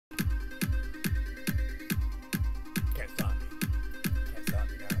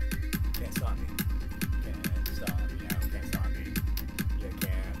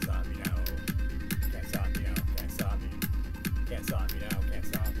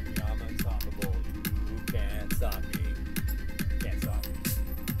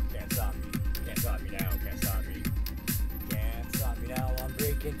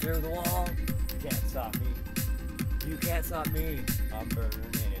through the wall. Can't stop me. You can't stop me. I'm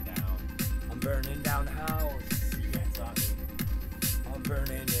burning it down. I'm burning down the house. You can't stop me. I'm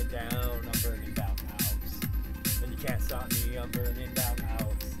burning it down. I'm burning down the house. And you can't stop me. I'm burning down the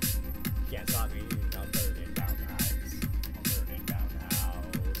house. You can't stop me. I'm burning down the house. I'm burning down the house.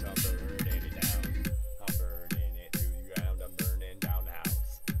 I'm burning it down. I'm burning it to the ground. I'm burning down the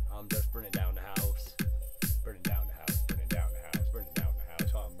house. I'm just burning down the house. Burning down the house. Burning down the house. Burning down the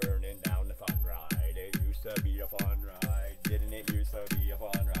house. I'm burning down the fun ride. It used to be a fun ride. Didn't it used to be a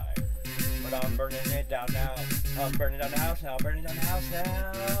fun ride? But I'm burning it down now. I'm burning down the house now. Burning down the house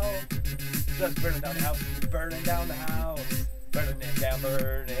now. Just burning down the house. Burning down the house. Burning it down.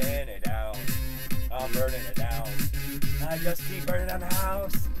 Burning it down. I'm burning it down. I just keep burning down the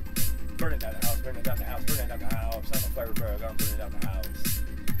house. Burning down the house. Burning down the house. Burning down the house. I'm a firebug. I'm burning down the house.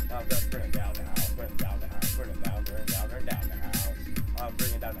 I'm just burning down the house. Burning down the house. Burning down. Burning down. Burning down the house. I'm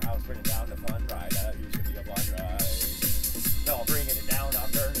bringing down the house. Burning down the fun ride. That used to be a fun ride. No, I'm bringing it down.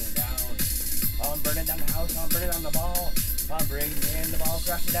 I'm burning it down. I'm burning down the house. I'm burning down the ball. I'm bringing the ball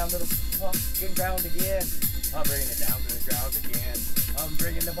crashing down to the fucking ground again. I'm bringing it down to the ground again. I'm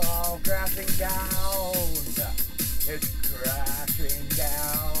bringing the ball crashing down. It's crashing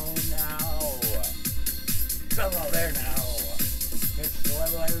down now. It's level there now. It's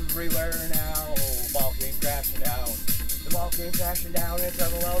level everywhere now. Ball came crashing down. The ball came crashing down. It's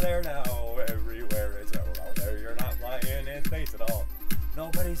level there now. Everywhere it's level out there. You're not flying in space at all.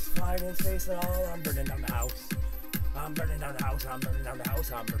 Nobody's flying in space at all. I'm burning down the house. I'm burning down the house. I'm burning down the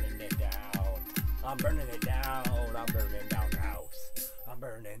house. I'm burning it down. I'm burning it down. I'm burning down the house. I'm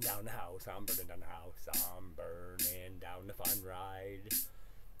burning down the house. I'm burning down the house. I'm burning down the fun ride.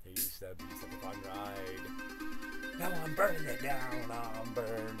 It used to be such a fun ride. Now I'm burning it down. I'm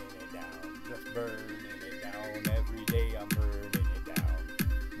burning it down. Just burning it down. Every day I'm burning it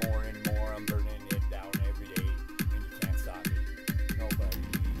down. More and more I'm burning it down every day. And you can't stop me. Nobody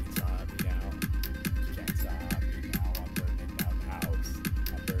can stop me now. You can't stop me now. I'm burning down the house.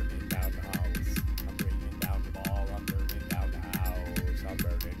 I'm burning down the house. I'm bringing down the ball. I'm burning down the house. I'm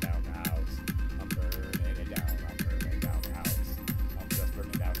burning down the house. I'm burning it down. I'm burning down the house. I'm just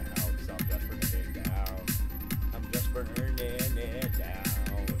burning down the house. I'm just burning it down. I'm just burning it down.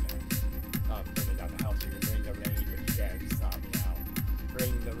 I'm burning down the house. You can bring the rain, but you can't stop me now.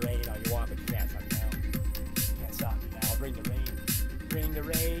 Bring the rain all you want, but you can't stop me now. You can't stop me now. Bring the rain. Bring the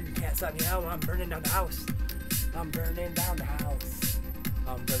rain. You can't stop me now. I'm burning down the house. I'm burning down the house.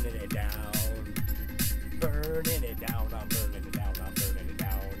 I'm burning it down. Burning it down. I'm burning it down. I'm burning it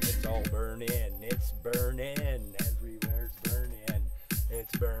down. It's all burning. It's burning. Everywhere it's burning.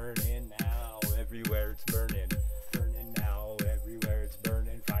 It's burning now. Everywhere it's burning. Burning now. Everywhere it's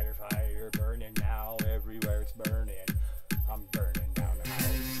burning. Fire, fire. Burning now. Everywhere it's burning. I'm burning down the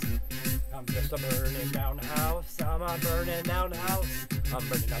house. I'm just a burning down the house. I'm a burning down the house. I'm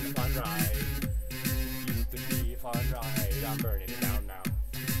burning down the fun ride. Used to be a fun ride. I'm burning it down now.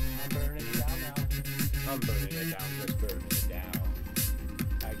 I'm burning it down now. I'm burning it down, just burning it down.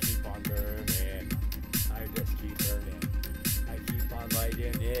 I keep on burning. I just keep burning. I keep on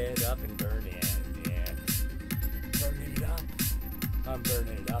lighting it up and burning it. Burning it up. I'm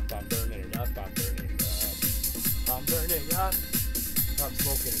burning it up. I'm burning it up. I'm burning it up. I'm burning it up. I'm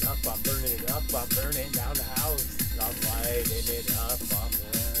smoking it up. I'm burning it up. I'm burning down the house. I'm lighting it up. I'm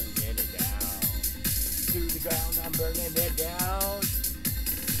burning it down. To the ground. I'm burning it down.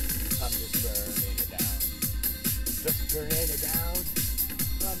 I'm just burning it down. Just burning it down.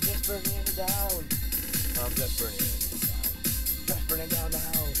 I'm just burning it down. I'm just burning it down. Just burning down the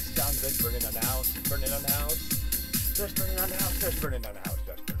house. I'm just burning down the house. Burning down the house. Just burning down the house. Just burning down the house.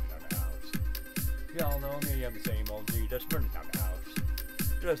 Just burning down the house. Y'all know me. I'm the same old G. Just burning down the house.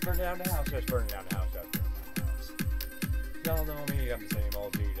 Just burning down the house. Just burning down the house. Just burning down the house. Y'all know me. I'm the same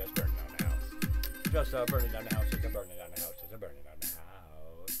old G. Just burning down the house. Just burning down the house. Just burning down the house. Just burning down the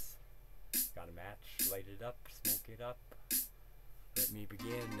house. Got a match, light it up, smoke it up. Let me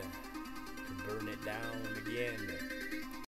begin to burn it down again.